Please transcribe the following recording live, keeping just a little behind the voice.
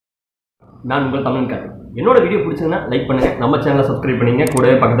நான் உங்கள் தமிழ் கார்த்திக். என்னோட வீடியோ பிடிச்சதுன்னா லைக் பண்ணுங்க, நம்ம சேனலை சப்ஸ்கிரைப் பண்ணிங்க,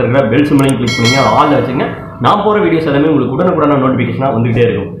 கூடவே பக்கத்தில் இருக்கிற பெல் சிம்பலையும் கிளிக் பண்ணுங்க, அதை ஆல்ல வச்சுங்க. நான் போகிற வீடியோஸ் எல்லாமே உங்களுக்கு உடனுக்குடான நோட்டிஃபிகேஷனாக வந்துகிட்டே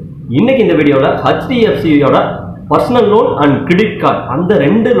இருக்கும். இன்னைக்கு இந்த வீடியோவில் HDFCயோட personal loan and credit card அந்த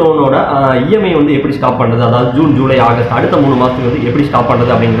ரெண்டு லோனோட இஎம்ஐ வந்து எப்படி ஸ்டாப் பண்ணுறது, அதாவது ஜூன், ஜூலை, ஆகஸ்ட் அடுத்த 3 மாதத்துக்கு வந்து எப்படி ஸ்டாப்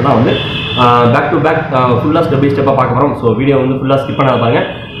பண்ணுறது அப்படிங்கிறத வந்து பேக் டு பேக் ஃபுல்லாக ஸ்டெப் பை ஸ்டெப்பாக பார்க்க போகிறோம். ஸோ வீடியோ வந்து ஃபுல்லாக ஸ்கிப் பண்ணாத பாருங்க.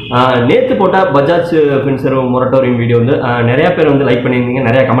 நேற்று போட்ட பஜாஜ் ஃபின்சர் மொரட்டோரியம் வீடியோ வந்து நிறைய பேர் வந்து லைக் பண்ணியிருந்தீங்க,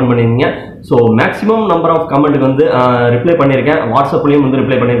 நிறைய கமெண்ட் பண்ணியிருந்தீங்க. ஸோ மேக்ஸிமம் நம்பர் ஆஃப் கமெண்ட்டுக்கு வந்து ரிப்ளை பண்ணியிருக்கேன். வாட்ஸ்அப்லேயும் வந்து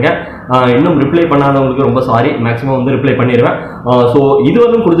ரிப்ளை பண்ணியிருக்கேன். இன்னும் ரிப்ளை பண்ணாதவங்களுக்கு ரொம்ப சாரி, மேக்ஸிமம் வந்து ரிப்ளை பண்ணிடுவேன். ஸோ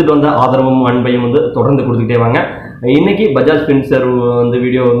இதுவரையும் கொடுத்துட்டு வந்த ஆதரவும் அன்பையும் வந்து தொடர்ந்து கொடுத்துக்கிட்டே வாங்க. இன்னைக்கு பஜாஜ் ஃபின்சர் வந்து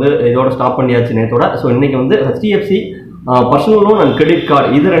வீடியோ வந்து இதோட ஸ்டாப் பண்ணியாச்சு நேற்றோட. ஸோ இன்னைக்கு வந்து HDFC personal loan and credit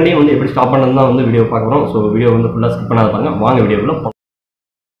card இது ரெண்டையும் வந்து எப்படி ஸ்டாப் பண்ணது தான் வந்து வீடியோ பார்க்குறோம். ஸோ வீடியோ வந்து ஃபுல்லாக ஸ்கிப் பண்ணாத பாருங்க. வாங்க வீடியோக்குள்ள.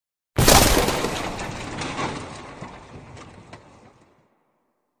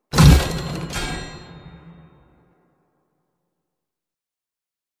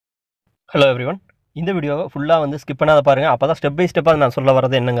 ஹலோ எவ்ரிவன், இந்த வீடியோவை ஃபுல்லாக வந்து ஸ்கிப் பண்ணாத பாருங்கள். அப்போ தான் ஸ்டெப் பை ஸ்டெப்பாக நான் சொல்ல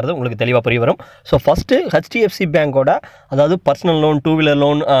வரது என்னங்கிறது உங்களுக்கு தெளிவாக புரிய வரும். ஸோ ஃபஸ்ட்டு HDFC பேங்கோட அதாவது personal loan, 2 wheeler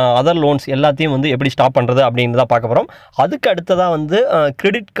loan, other loans எல்லாத்தையும் வந்து எப்படி ஸ்டாப் பண்ணுறது அப்படின்னு தான் பார்க்க போகிறோம். அதுக்கு அடுத்ததாக வந்து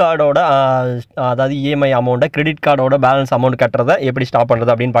கிரெடிட் கார்டோட அதாவது இஎம்ஐ அமௌண்ட்டை கிரெடிட் கார்டோட பேலன்ஸ் அமௌண்ட் கட்டுறதை எப்படி ஸ்டாப்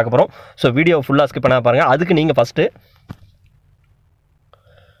பண்ணுறது அப்படின்னு பார்க்க போகிறோம். ஸோ வீடியோ ஃபுல்லாக ஸ்கிப் பண்ணாத பாருங்கள். அதுக்கு நீங்கள் ஃபஸ்ட்டு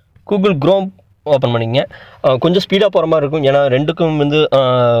கூகுள் குரோம் ஓப்பன் பண்ணிங்க. கொஞ்சம் ஸ்பீடாக போகிற மாதிரி இருக்கும், ஏன்னா ரெண்டுக்கும் வந்து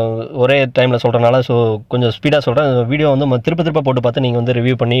ஒரே டைமில் சொல்கிறனால. ஸோ கொஞ்சம் ஸ்பீடாக சொல்கிறேன். வீடியோ வந்து திருப்ப போட்டு பார்த்து நீங்கள் வந்து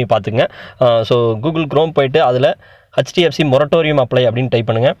ரிவ்யூ பண்ணி பார்த்துங்க. ஸோ கூகுள் குரோம் போய்ட்டு அதில் HDFC மொரட்டோரியம் அப்ளை அப்படின்னு டைப்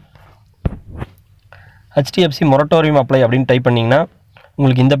பண்ணுங்கள். HDFC மொரட்டோரியம் அப்ளை அப்படின்னு டைப் பண்ணிங்கன்னா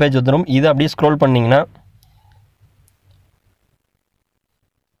உங்களுக்கு இந்த பேஜ் வந்துடும். இதை அப்படியே ஸ்க்ரோல் பண்ணிங்கன்னா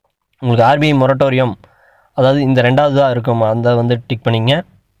உங்களுக்கு RBI மொரட்டோரியம், அதாவது இந்த ரெண்டாவது தான் இருக்கும், அந்த வந்து டிக் பண்ணிங்க.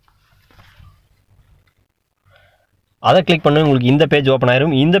 அதை கிளிக் பண்ணி உங்களுக்கு இந்த பேஜ் ஓப்பன்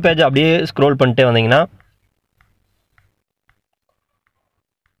ஆயிரும். இந்த பேஜ் அப்படியே ஸ்க்ரோல் பண்ணிட்டே வந்தீங்கன்னா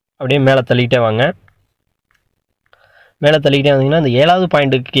அப்படியே மேலே தள்ளிக்கிட்டே வாங்க. மேலே தள்ளிக்கிட்டே வந்தீங்கன்னா இந்த 7வது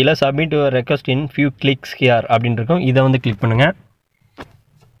பாயிண்ட்டுக்கு கீழே submit your request in few clicks here அப்படின்னு இருக்கும். இதை வந்து கிளிக் பண்ணுங்கள்.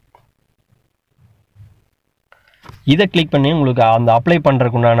 இதை கிளிக் பண்ணி உங்களுக்கு அந்த அப்ளை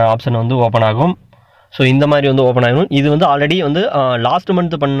பண்ணுறதுக்கு உண்டான ஆப்ஷன் வந்து ஓப்பன் ஆகும். ஸோ இந்த மாதிரி வந்து ஓப்பன் ஆகும். இது வந்து ஆல்ரெடி வந்து லாஸ்ட்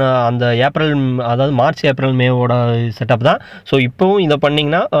மந்த் பண்ண அந்த ஏப்ரல், அதாவது மார்ச், ஏப்ரல், மேவோட செட்டப் தான். ஸோ இப்போவும் இதை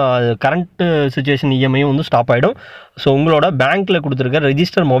பண்ணிங்கன்னா கரண்ட் சுச்சுவேஷன் இஎம்ஐயும் வந்து ஸ்டாப் ஆகிடும். ஸோ உங்களோட பேங்க்கில் கொடுத்துருக்க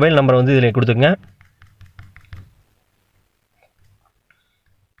ரெஜிஸ்டர் மொபைல் நம்பர் வந்து இதில் கொடுத்துங்க.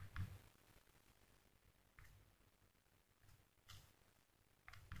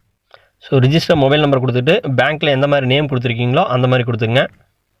 ஸோ ரிஜிஸ்டர் மொபைல் நம்பர் கொடுத்துட்டு பேங்க்கில் எந்த மாதிரி நேம் கொடுத்துருக்கீங்களோ அந்த மாதிரி கொடுத்துங்க.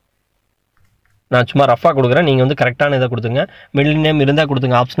 நான் சும்மா ரஃபாக கொடுக்குறேன், நீங்கள் வந்து கரெக்டான இதை கொடுத்துங்க. மிடில் நேம் இருந்தால்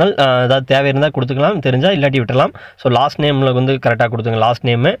கொடுத்துங்க, ஆப்ஷனல். ஏதாவது தேவை இருந்தால் கொடுத்துக்கலாம், தெரிஞ்சால் இல்லாட்டி விட்டுலாம். ஸோ லாஸ்ட் நேமில் வந்து கரெக்டாக கொடுத்துங்க. Last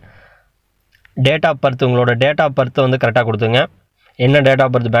name, date of birth, உங்களோட டேட் ஆஃப் பர்த்தை வந்து கரெக்டாக கொடுத்துங்க. என்ன டேட்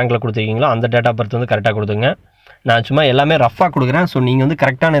ஆஃப் பர்த் பேங்க்கில் கொடுத்துருக்கீங்களோ அந்த டேட் ஆஃப் பர்த் வந்து கரெக்டாக கொடுத்துங்க. நான் சும்மா எல்லாமே ரஃபாக கொடுக்குறேன். ஸோ நீங்கள் வந்து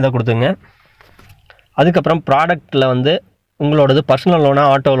கரெக்டான இதை கொடுத்துங்க. அதுக்கப்புறம் ப்ராடக்ட்டில் வந்து உங்களோடது பர்சனல் லோனா,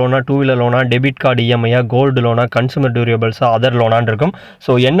 ஆட்டோ லோனா, 2 வீலர் லோனா, டெபிட் கார்டு இஎம்ஐயா, கோல்டு லோனா, கன்சூமர் டியூரபிள்ஸா, அதர் லோனான்னு இருக்கும்.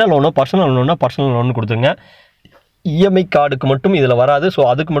 ஸோ என்ன லோனோ பர்சனல் லோனா பர்சனல் லோன் கொடுத்துங்க. இஎம்ஐ கார்டுக்கு மட்டும் இதில் வராது. ஸோ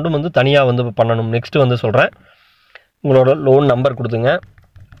அதுக்கு மட்டும் வந்து தனியாக வந்து பண்ணணும். நெக்ஸ்ட்டு வந்து சொல்கிறேன். உங்களோட லோன் நம்பர் கொடுத்துங்க.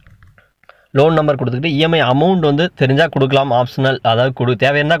 லோன் நம்பர் கொடுத்துக்கிட்டு இஎம்ஐ அமௌண்ட் வந்து தெரிஞ்சால் கொடுக்கலாம், ஆப்ஷனல். அதாவது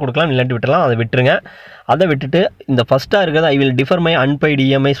தேவையான கொடுக்கலாம், இல்லாட்டி விட்டுலாம். அதை விட்டுருங்க. அதை விட்டுட்டு இந்த ஃபஸ்ட்டாக இருக்கிறது I will differ my unpaid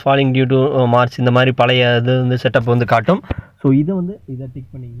EMIs falling due to March, இந்த மாதிரி பழைய இது வந்து செட்டப் வந்து காட்டும். ஸோ இதை டிக்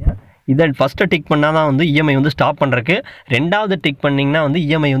பண்ணிங்க. இதை ஃபஸ்ட்டு டிக் பண்ணால் தான் வந்து இஎம்ஐ வந்து ஸ்டாப் பண்ணுறக்கு. ரெண்டாவது டிக் பண்ணிங்கன்னா வந்து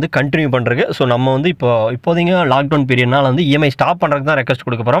இஎம்ஐ வந்து கண்டினியூ பண்ணுறக்கு. ஸோ நம்ம வந்து இப்போதைங்க லாக்டவுன் பீரியட்னால வந்து இஎம்ஐ ஸ்டாப் பண்ணுறதுக்கு தான் ரெக்வஸ்ட்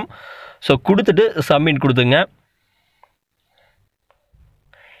கொடுக்க போகிறோம். ஸோ கொடுத்துட்டு சப்மிட் கொடுத்துங்க.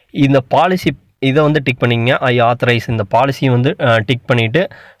 இந்த பாலிசி இதை வந்து டிக் பண்ணிங்க. ஐ ஆத்தரைஸ் இந்த பாலிசியை வந்து டிக் பண்ணிவிட்டு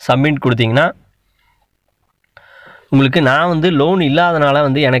சப்மிட் கொடுத்தீங்கன்னா உங்களுக்கு நான் வந்து லோன் இல்லாதனால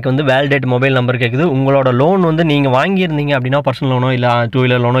வந்து எனக்கு வந்து வேலிடேட் மொபைல் நம்பர் கேட்குது. உங்களோட லோன் வந்து நீங்கள் வாங்கியிருந்தீங்க அப்படின்னா பர்சனல் லோனோ இல்லை 2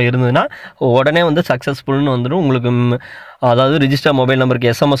 வீலர் லோனோ இருந்ததுன்னா உடனே வந்து சக்ஸஸ்ஃபுல்னு வந்துடும். உங்களுக்கு அதாவது ரிஜிஸ்டர் மொபைல்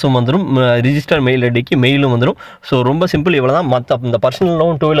நம்பருக்கு எஸ்எம்எஸும் வந்துடும், ரிஜிஸ்டர் மெயில் ஐடிக்கு மெயிலும் வந்துடும். ஸோ ரொம்ப சிம்பிள், இவ்வளோ தான். மற்ற இந்த பர்சனல்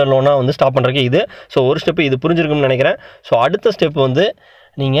லோன், 2 வீலர் லோனாக வந்து ஸ்டாப் பண்ணுறதுக்கு இது. ஸோ ஒரு ஸ்டெப்பு இது புரிஞ்சிருக்குன்னு நினைக்கிறேன். ஸோ அடுத்த ஸ்டெப் வந்து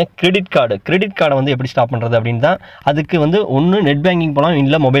நீங்கள் கிரெடிட் கார்டை வந்து எப்படி ஸ்டாப் பண்ணுறது அப்படின்னு தான். அதுக்கு வந்து ஒன்று நெட் பேங்கிங் போகலாம்,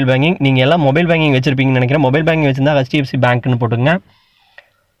 இல்லை மொபைல் பேங்கிங். நீங்கள் எல்லாம் மொபைல் பேங்கிங் வச்சுருப்பீங்கன்னு நினைக்கிறேன். மொபைல் பேங்கிங் வச்சுருந்தா HDFC பேங்க்னு போட்டுங்க.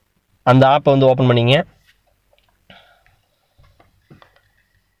 அந்த ஆப்பை வந்து ஓப்பன் பண்ணிங்க.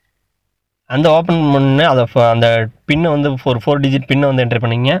 அந்த ஓப்பன் பண்ண அந்த பின்னை வந்து 4 டிஜிட் பின்னை வந்து என்டர்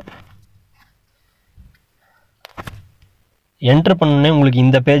பண்ணிங்க. என்ட்ரு பண்ணோடனே உங்களுக்கு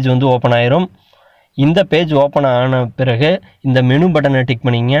இந்த பேஜ் வந்து ஓப்பன் ஆயிரும். இந்த பேஜ் ஓப்பன் ஆன பிறகு இந்த மெனு பட்டனை டிக்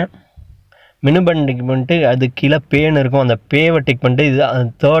பண்ணிங்க. மெனு பட்டன் டிக் பண்ணிட்டு அது கீழே பேன்னு இருக்கும், அந்த பேவை டிக் பண்ணிட்டு இது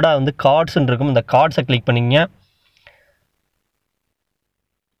தேர்டாக வந்து கார்ட்ஸ்ன்னு இருக்கும், இந்த கார்ட்ஸை கிளிக் பண்ணிங்க.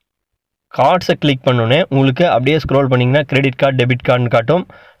 கார்ட்ஸை கிளிக் பண்ணோன்னே உங்களுக்கு அப்படியே ஸ்க்ரோல் பண்ணிங்கன்னா கிரெடிட் கார்டு டெபிட் கார்டுன்னு காட்டும்.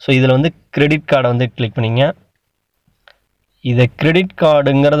 ஸோ இதில் வந்து கிரெடிட் கார்டை வந்து கிளிக் பண்ணிங்க. இதை கிரெடிட்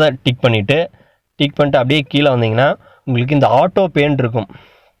கார்டுங்கிறத டிக் பண்ணிவிட்டு அப்படியே கீழே வந்தீங்கன்னா உங்களுக்கு இந்த ஆட்டோ பேன்னு இருக்கும்.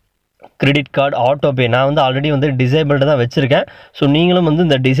 கிரெடிட் கார்டு ஆட்டோ பே நான் வந்து ஆல்ரெடி வந்து டிசேபிள்டு தான் வச்சுருக்கேன். ஸோ நீங்களும் வந்து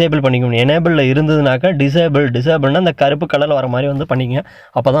இந்த டிசேபிள் பண்ணிக்கணும். எனேபிளில் இருந்ததுனாக்கா டிசேபிள்னா இந்த கருப்பு கலரில் வர மாதிரி வந்து பண்ணிங்க.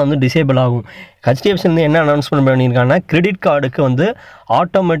 அப்போ தான் வந்து டிசேபிள் ஆகும். HDFC வந்து என்ன அனௌன்ஸ்மெண்ட் பண்ணியிருக்காங்கன்னா கிரெடிட் கார்டுக்கு வந்து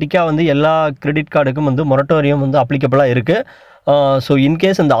ஆட்டோமேட்டிக்காக வந்து எல்லா கிரெடிட் கார்டுக்கும் வந்து மொரட்டோரியம் வந்து அப்ளிகபிளாக இருக்குது. ஸோ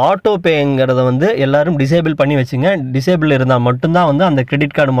இன்கேஸ் அந்த ஆட்டோ பேங்கிறத வந்து எல்லோரும் டிசேபிள் பண்ணி வச்சுங்க. டிசேபிள் இருந்தால் மட்டும்தான் வந்து அந்த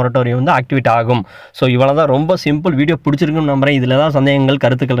கிரெடிட் கார்டு மொரட்டோரியம் வந்து ஆக்டிவேட் ஆகும். ஸோ இவ்வளோ தான், ரொம்ப சிம்பிள். வீடியோ பிடிச்சிருக்குன்னு நம்புறேன். இதில் தான் சந்தேகங்கள்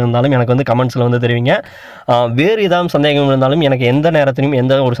கருத்துக்கள் இருந்தாலும் எனக்கு வந்து கமெண்ட்ஸில் வந்து தெரிவிங்க. வேறு ஏதாவது சந்தேகம் இருந்தாலும் எனக்கு எந்த நேரத்திலும்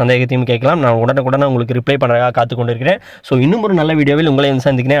எந்த ஒரு சந்தேகத்தையும் கேட்கலாம். நான் உடனுக்குடனே உங்களுக்கு ரிப்ளை பண்ணுறதுக்காக காத்து கொண்டிருக்கிறேன். ஸோ இன்னும் ஒரு நல்ல வீடியோவில் உங்களை வந்து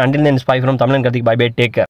சந்திக்கிறேன். அண்டில் தென் பை ஃப்ரம் தமிழன் Karthik. By by, take care.